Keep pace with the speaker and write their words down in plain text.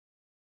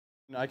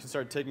I can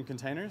start taking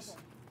containers.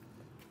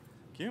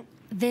 Cute.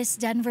 This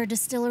Denver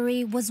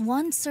distillery was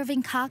once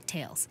serving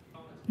cocktails.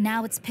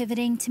 Now it's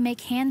pivoting to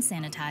make hand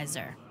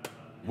sanitizer.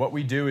 What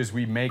we do is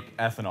we make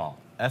ethanol.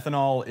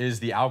 Ethanol is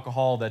the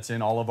alcohol that's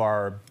in all of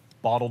our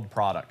bottled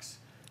products.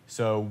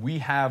 So we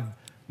have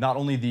not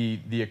only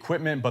the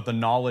equipment, but the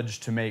knowledge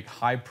to make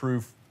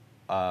high-proof,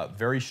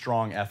 very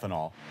strong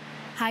ethanol.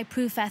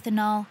 High-proof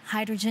ethanol,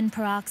 hydrogen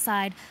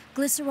peroxide,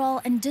 glycerol,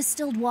 and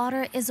distilled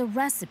water is a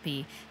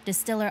recipe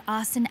distiller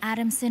Austin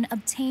Adamson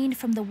obtained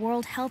from the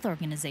World Health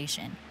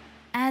Organization.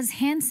 As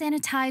hand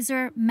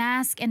sanitizer,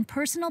 mask, and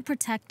personal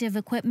protective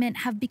equipment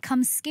have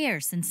become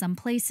scarce in some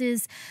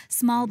places,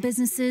 small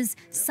businesses,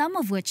 some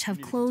of which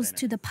have closed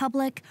to the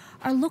public,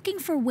 are looking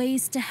for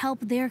ways to help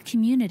their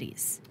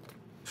communities.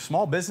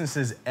 Small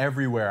businesses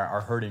everywhere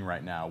are hurting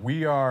right now.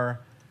 We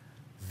are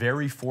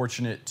very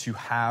fortunate to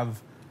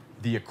have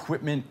the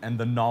equipment and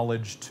the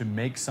knowledge to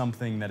make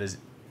something that is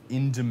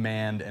in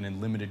demand and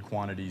in limited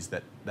quantities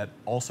that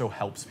also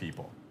helps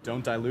people.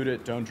 Don't dilute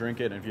it, don't drink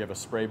it, and if you have a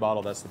spray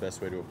bottle, that's the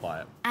best way to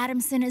apply it.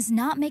 Adamson is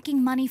not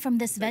making money from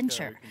this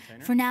venture.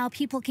 For now,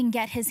 people can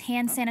get his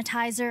hand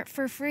sanitizer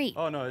for free.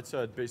 Oh no, it's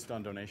based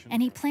on donation.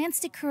 And he plans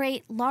to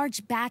create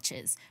large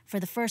batches for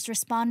the first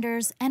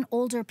responders and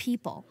older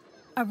people.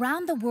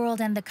 Around the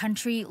world and the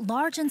country,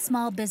 large and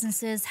small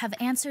businesses have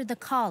answered the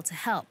call to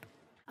help.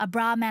 A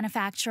bra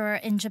manufacturer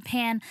in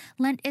Japan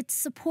lent its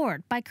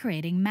support by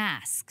creating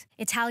masks.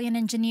 Italian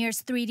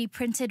engineers 3D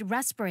printed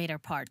respirator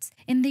parts.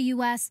 In the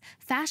U.S.,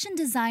 fashion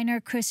designer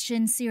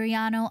Christian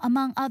Siriano,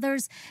 among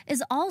others,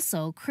 is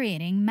also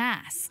creating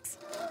masks.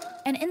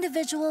 And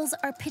individuals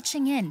are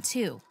pitching in,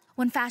 too.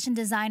 When fashion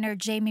designer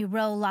Jamie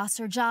Rowe lost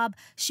her job,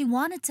 she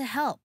wanted to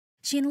help.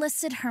 She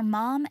enlisted her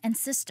mom and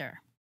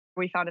sister.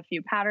 We found a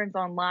few patterns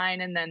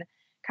online and then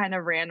kind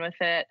of ran with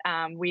it.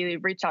 We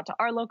reached out to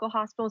our local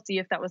hospital, see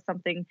if that was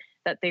something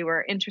that they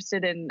were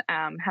interested in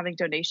having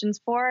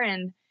donations for,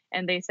 and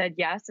they said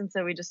yes, and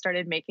so we just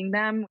started making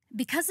them.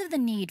 Because of the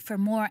need for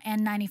more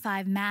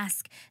N95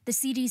 masks, the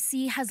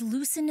CDC has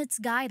loosened its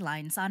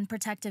guidelines on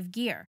protective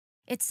gear.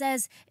 It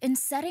says in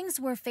settings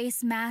where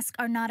face masks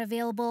are not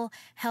available,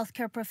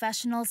 healthcare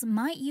professionals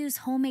might use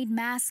homemade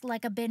masks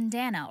like a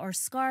bandana or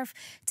scarf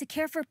to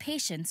care for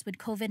patients with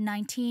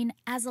COVID-19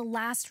 as a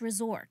last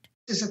resort.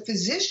 As a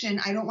physician,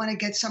 I don't want to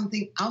get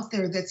something out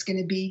there that's going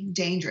to be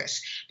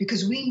dangerous,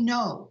 because we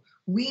know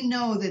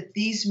that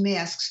these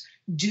masks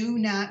do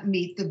not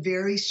meet the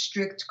very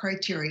strict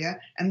criteria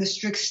and the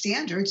strict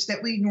standards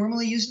that we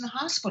normally use in the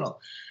hospital.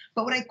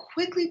 But what I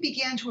quickly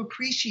began to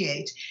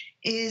appreciate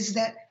is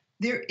that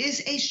there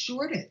is a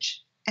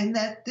shortage, and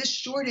that this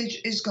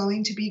shortage is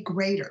going to be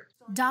greater.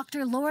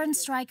 Dr. Lauren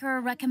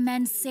Stryker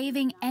recommends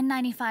saving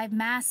N95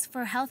 masks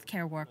for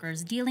healthcare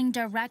workers dealing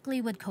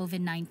directly with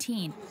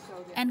COVID-19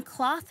 and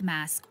cloth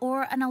masks,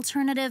 or an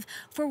alternative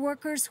for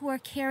workers who are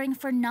caring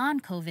for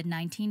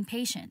non-COVID-19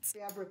 patients.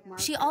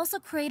 She also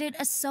created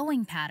a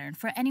sewing pattern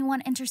for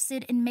anyone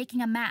interested in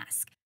making a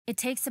mask. It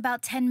takes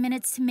about 10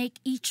 minutes to make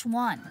each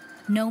one.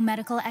 No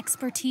medical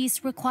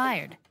expertise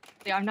required.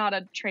 I'm not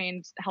a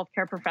trained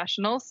healthcare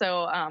professional,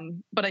 so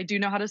but I do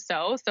know how to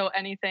sew. So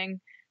anything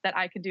that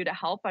I could do to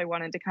help, I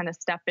wanted to kind of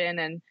step in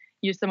and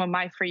use some of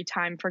my free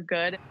time for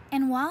good.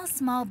 And while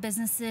small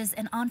businesses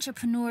and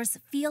entrepreneurs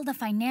feel the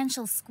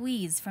financial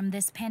squeeze from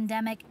this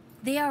pandemic,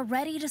 they are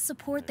ready to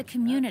support the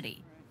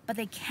community, but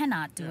they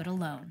cannot do it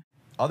alone.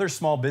 Other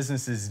small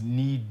businesses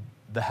need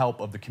the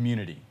help of the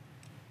community.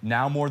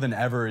 Now more than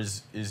ever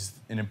is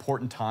an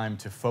important time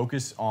to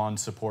focus on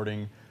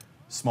supporting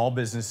small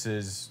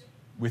businesses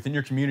within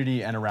your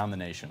community and around the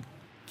nation.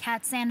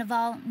 Kat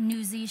Sandoval,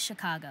 Newsy,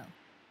 Chicago.